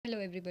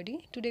Hello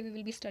everybody. Today we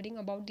will be studying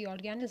about the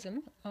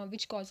organism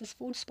which causes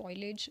food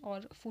spoilage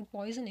or food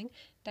poisoning,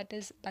 that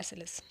is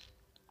Bacillus.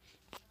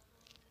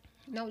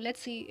 Now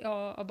let's see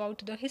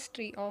about the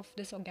history of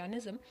this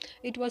organism.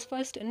 It was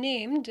first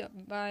named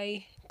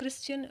by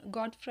Christian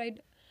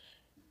Gottfried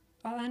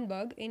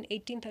Hohenberg in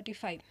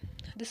 1835.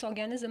 This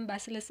organism,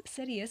 Bacillus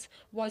cereus,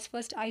 was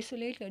first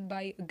isolated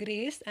by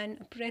Grace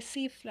and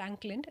Plessy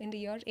Franklin in the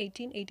year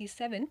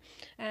 1887,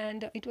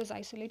 and it was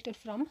isolated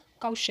from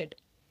cowshed.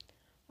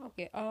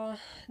 Okay,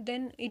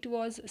 then it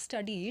was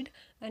studied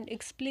and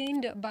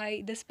explained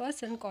by this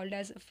person called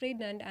as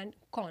Ferdinand and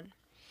Kohn.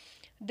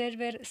 There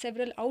were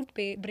several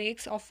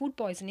outbreaks of food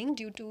poisoning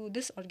due to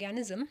this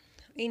organism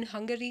in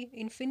Hungary,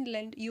 in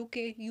Finland,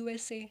 UK,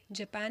 USA,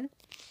 Japan,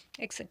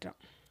 etc.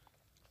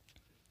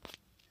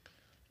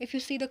 If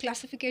you see the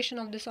classification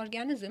of this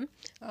organism,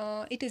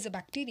 it is a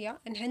bacteria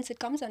and hence it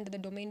comes under the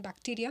domain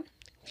bacteria.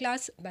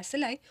 Class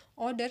Bacilli,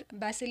 order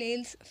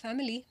Bacillales,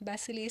 family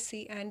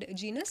Bacillaceae, and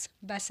genus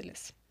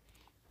Bacillus.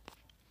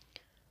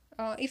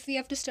 If we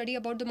have to study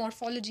about the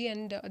morphology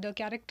and the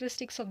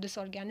characteristics of this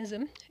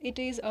organism, it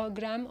is a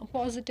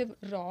gram-positive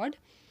rod,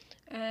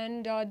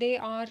 and they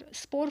are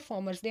spore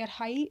formers. They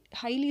are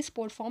highly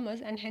spore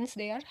formers, and hence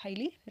they are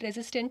highly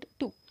resistant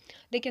too.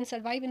 They can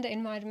survive in the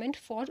environment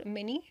for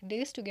many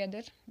days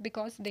together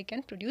because they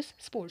can produce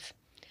spores.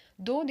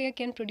 Though they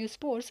can produce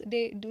spores,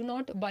 they do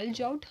not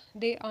bulge out.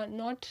 They are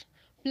not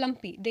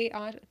plumpy. They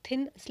are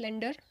thin,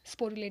 slender,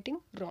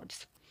 sporulating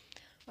rods.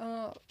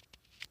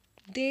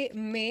 They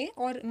may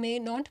or may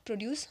not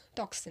produce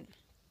toxin.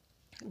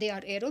 They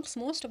are aerobes,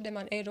 most of them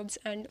are aerobes,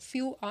 and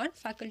few are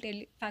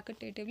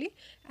facultatively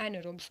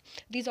anaerobes.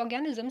 These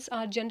organisms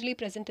are generally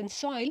present in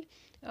soil,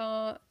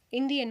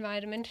 in the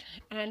environment,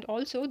 and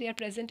also they are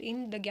present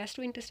in the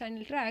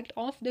gastrointestinal tract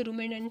of the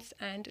ruminants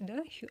and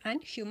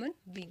human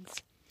beings.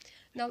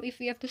 Now, if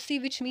we have to see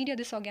which media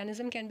this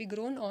organism can be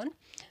grown on,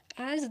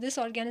 as this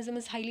organism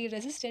is highly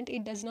resistant,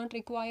 it does not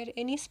require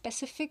any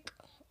specific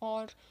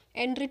or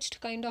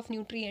enriched kind of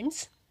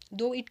nutrients.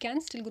 Though it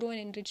can still grow in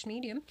enriched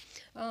medium,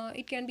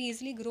 it can be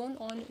easily grown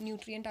on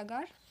nutrient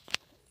agar,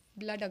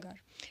 blood agar.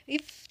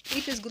 If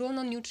it is grown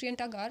on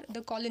nutrient agar,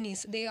 the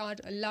colonies, they are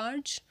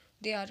large,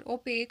 they are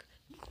opaque,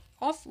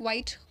 of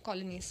white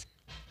colonies,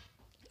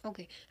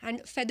 okay,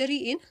 and feathery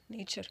in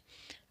nature.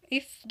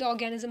 If the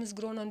organism is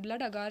grown on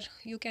blood agar,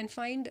 you can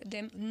find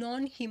them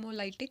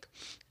non-hemolytic.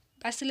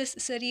 Bacillus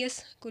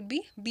cereus could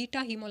be beta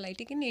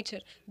hemolytic in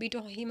nature.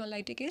 Beta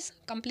hemolytic is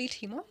complete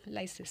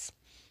hemolysis.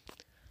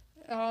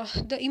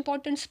 The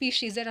important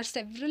species, there are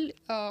several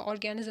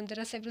organisms,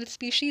 there are several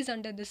species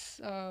under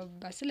this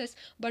Bacillus,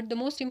 but the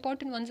most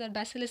important ones are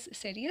Bacillus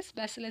cereus,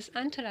 Bacillus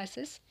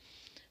anthracis,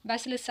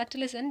 Bacillus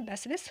subtilis, and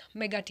Bacillus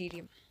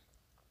megaterium.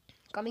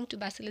 Coming to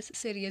Bacillus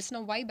cereus.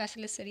 Now, why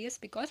Bacillus cereus?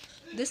 Because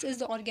this is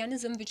the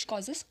organism which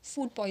causes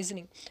food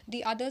poisoning.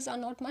 The others are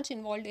not much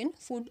involved in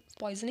food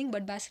poisoning,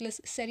 but Bacillus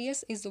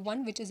cereus is the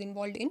one which is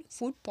involved in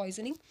food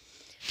poisoning.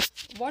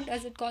 What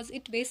does it cause?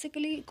 It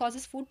basically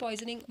causes food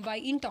poisoning by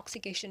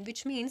intoxication,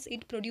 which means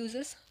it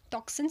produces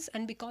toxins,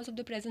 and because of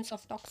the presence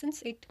of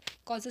toxins, it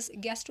causes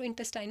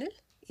gastrointestinal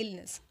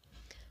illness.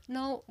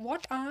 Now,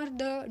 what are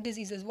the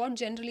diseases? What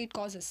generally it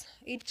causes?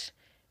 It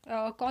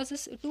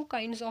causes two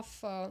kinds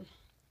of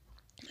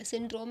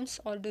syndromes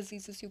or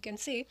diseases, you can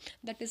say,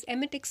 that is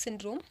emetic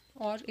syndrome,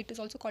 or it is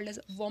also called as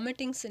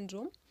vomiting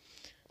syndrome,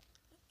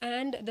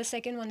 and the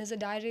second one is a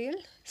diarrheal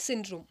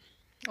syndrome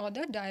or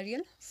the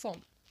diarrheal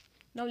form.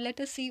 Now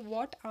let us see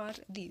what are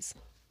these.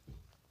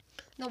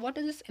 Now, what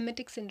is this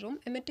emetic syndrome?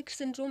 Emetic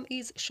syndrome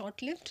is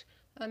short-lived.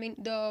 I mean,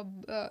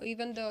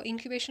 even the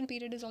incubation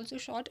period is also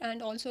short,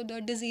 and also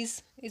the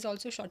disease is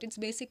also short. It's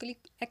basically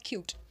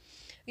acute.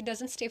 It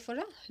doesn't stay for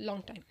a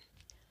long time.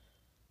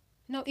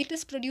 Now, it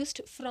is produced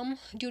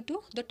due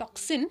to the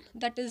toxin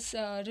that is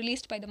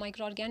released by the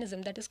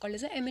microorganism, that is called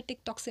as a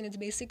emetic toxin. It's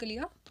basically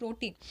a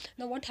protein.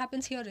 Now, what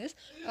happens here is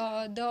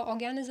the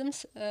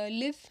organisms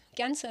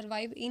can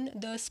survive in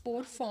the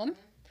spore form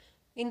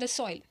in the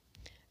soil.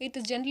 It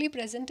is generally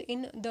present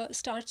in the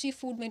starchy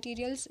food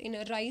materials,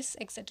 in rice,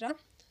 etc.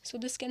 So,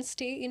 this can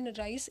stay in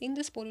rice in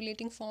the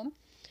sporulating form.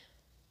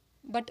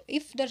 But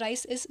if the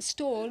rice is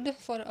stored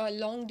for a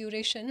long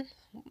duration,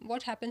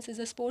 what happens is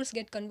the spores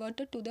get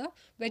converted to the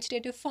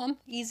vegetative form,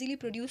 easily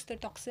produce the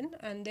toxin,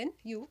 and then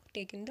you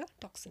take in the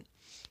toxin.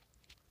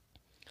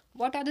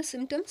 What are the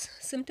symptoms?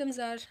 Symptoms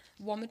are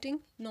vomiting,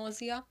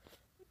 nausea.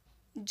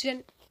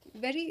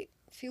 Very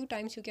few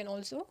times you can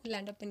also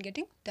land up in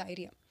getting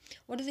diarrhea.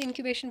 What is the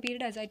incubation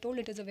period? As I told,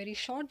 it is a very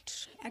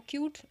short,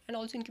 acute, and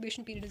also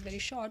incubation period is very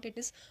short. It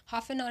is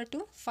half an hour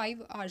to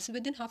 5 hours.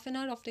 Within half an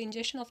hour of the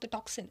ingestion of the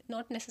toxin,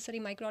 not necessary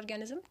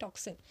microorganism,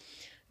 toxin,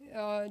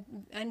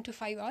 and to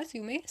 5 hours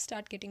you may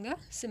start getting the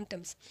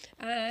symptoms.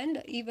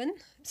 And even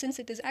since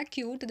it is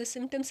acute, the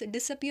symptoms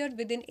disappear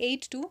within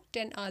 8 to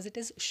 10 hours. It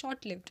is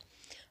short-lived.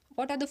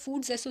 What are the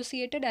foods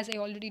associated? As I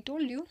already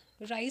told you,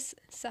 rice,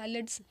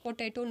 salads,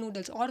 potato,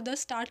 noodles, or the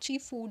starchy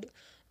food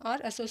are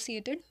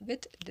associated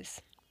with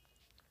this.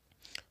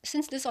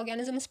 Since this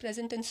organism is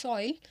present in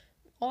soil,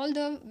 all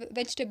the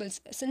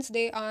vegetables, since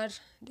they are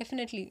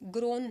definitely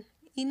grown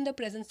in the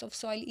presence of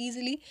soil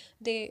easily,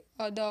 the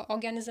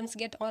organisms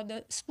get, or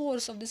the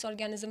spores of this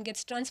organism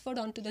gets transferred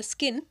onto the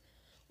skin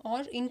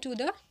or into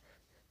the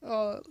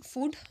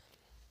food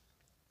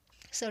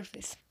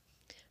surface.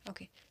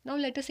 Okay, now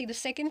let us see the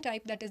second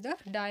type, that is the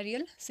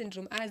diarrheal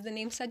syndrome. As the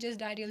name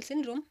suggests, diarrheal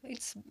syndrome,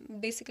 it's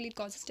basically it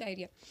causes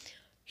diarrhea.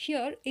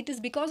 Here it is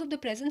because of the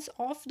presence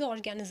of the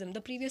organism.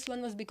 The previous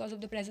one was because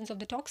of the presence of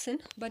the toxin,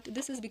 but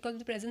this is because of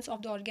the presence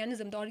of the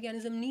organism. The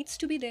organism needs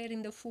to be there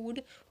in the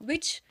food,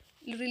 which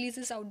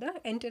releases out the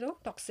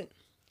enterotoxin.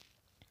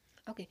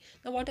 Okay,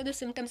 now what are the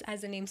symptoms?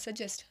 As the name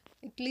suggests,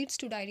 it leads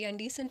to diarrhea and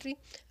dysentery,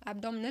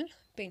 abdominal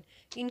pain.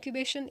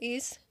 Incubation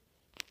is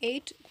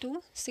 8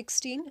 to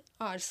 16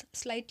 hours,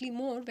 slightly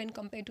more when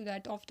compared to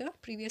that of the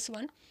previous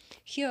one.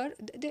 Here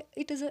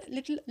it is a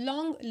little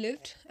long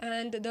lived,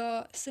 and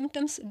the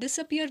symptoms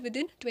disappear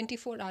within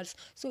 24 hours.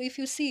 So if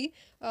you see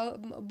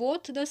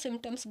both the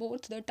symptoms,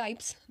 both the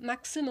types,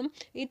 maximum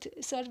it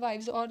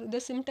survives, or the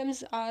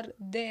symptoms are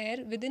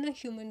there within a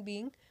human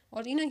being,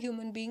 or in a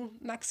human being,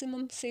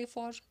 maximum say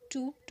for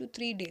 2 to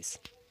 3 days.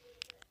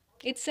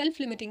 It's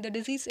self-limiting. The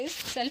disease is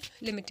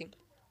self-limiting.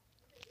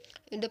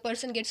 The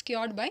person gets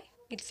cured by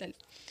itself.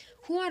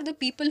 Who are the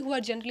people who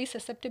are generally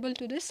susceptible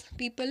to this?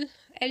 People,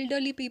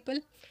 elderly people,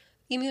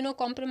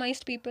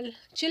 immunocompromised people,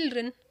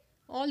 children,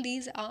 all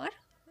these are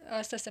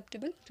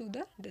susceptible to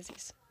the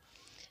disease.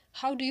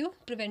 How do you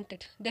prevent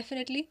it?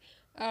 Definitely,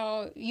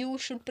 you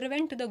should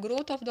prevent the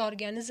growth of the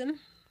organism,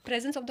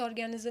 presence of the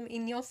organism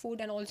in your food,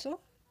 and also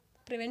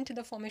prevent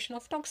the formation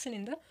of toxin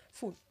in the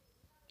food.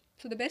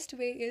 So the best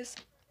way is,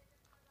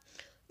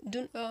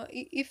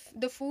 if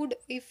the food,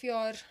 if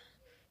you're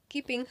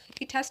keeping,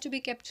 it has to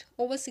be kept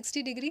over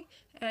 60 degree,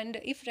 and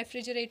if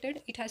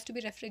refrigerated, it has to be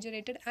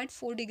refrigerated at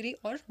 4 degree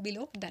or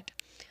below that.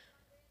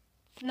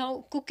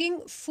 Now,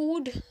 cooking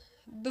food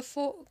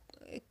before,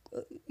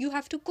 you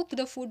have to cook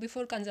the food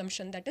before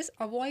consumption. That is,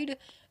 avoid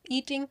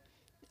eating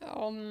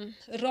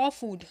raw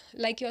food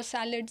like your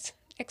salads,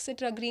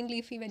 etc., green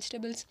leafy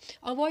vegetables.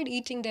 Avoid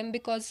eating them,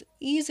 because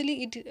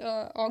easily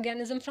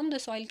organism from the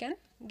soil can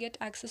get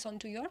access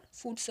onto your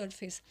food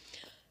surface.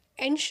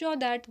 Ensure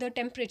that the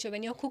temperature,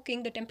 when you're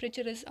cooking, the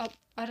temperature is up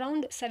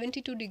around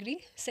 72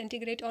 degree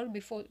centigrade or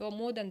before, or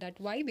more than that.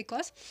 Why?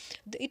 Because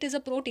it is a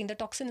protein, the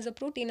toxin is a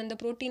protein, and the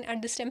protein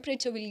at this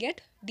temperature will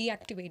get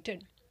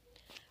deactivated.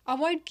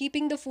 Avoid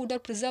keeping the food or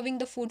preserving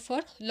the food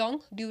for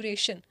long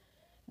duration.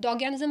 The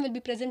organism will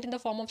be present in the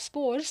form of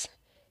spores.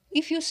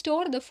 If you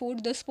store the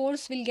food, the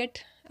spores will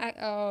get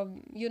the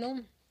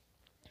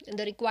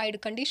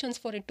required conditions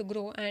for it to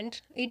grow,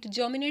 and it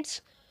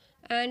germinates,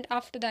 and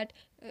after that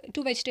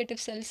to vegetative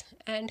cells,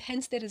 and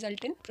hence they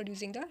result in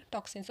producing the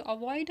toxin. So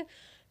avoid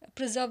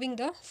preserving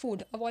the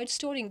food, avoid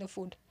storing the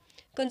food.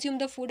 Consume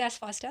the food as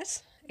fast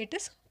as it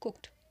is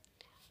cooked.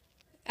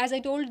 As I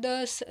told,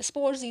 the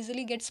spores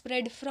easily get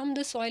spread from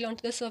the soil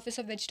onto the surface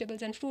of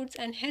vegetables and fruits,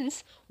 and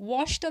hence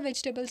wash the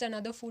vegetables and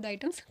other food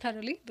items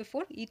thoroughly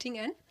before eating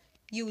and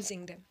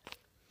using them.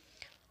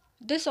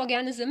 This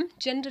organism,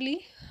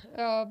 generally,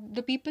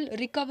 the people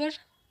recover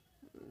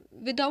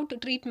without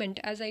treatment.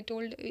 As I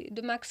told,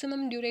 the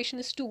maximum duration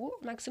is 2,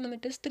 maximum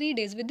it is 3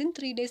 days. Within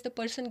 3 days, the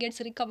person gets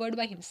recovered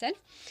by himself.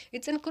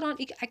 It's a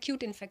chronic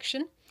acute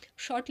infection,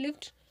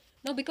 short-lived.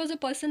 Now, because a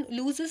person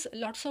loses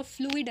lots of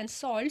fluid and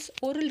salts,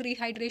 oral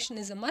rehydration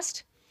is a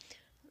must,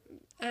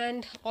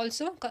 and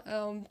also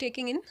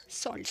taking in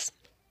salts,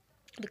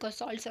 because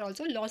salts are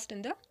also lost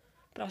in the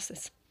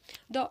process.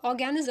 The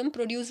organism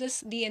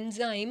produces the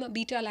enzyme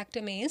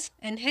beta-lactamase,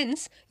 and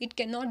hence it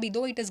cannot be,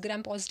 though it is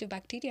gram-positive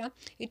bacteria,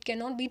 it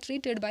cannot be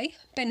treated by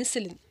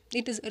penicillin.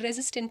 It is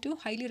resistant to,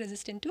 highly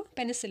resistant to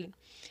penicillin.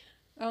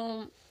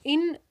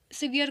 In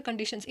severe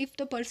conditions, if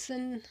the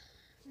person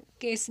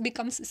case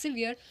becomes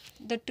severe,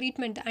 the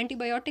treatment, the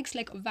antibiotics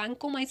like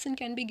vancomycin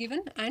can be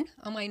given, and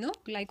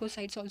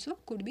aminoglycosides also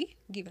could be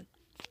given.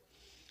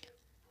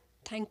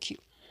 Thank you.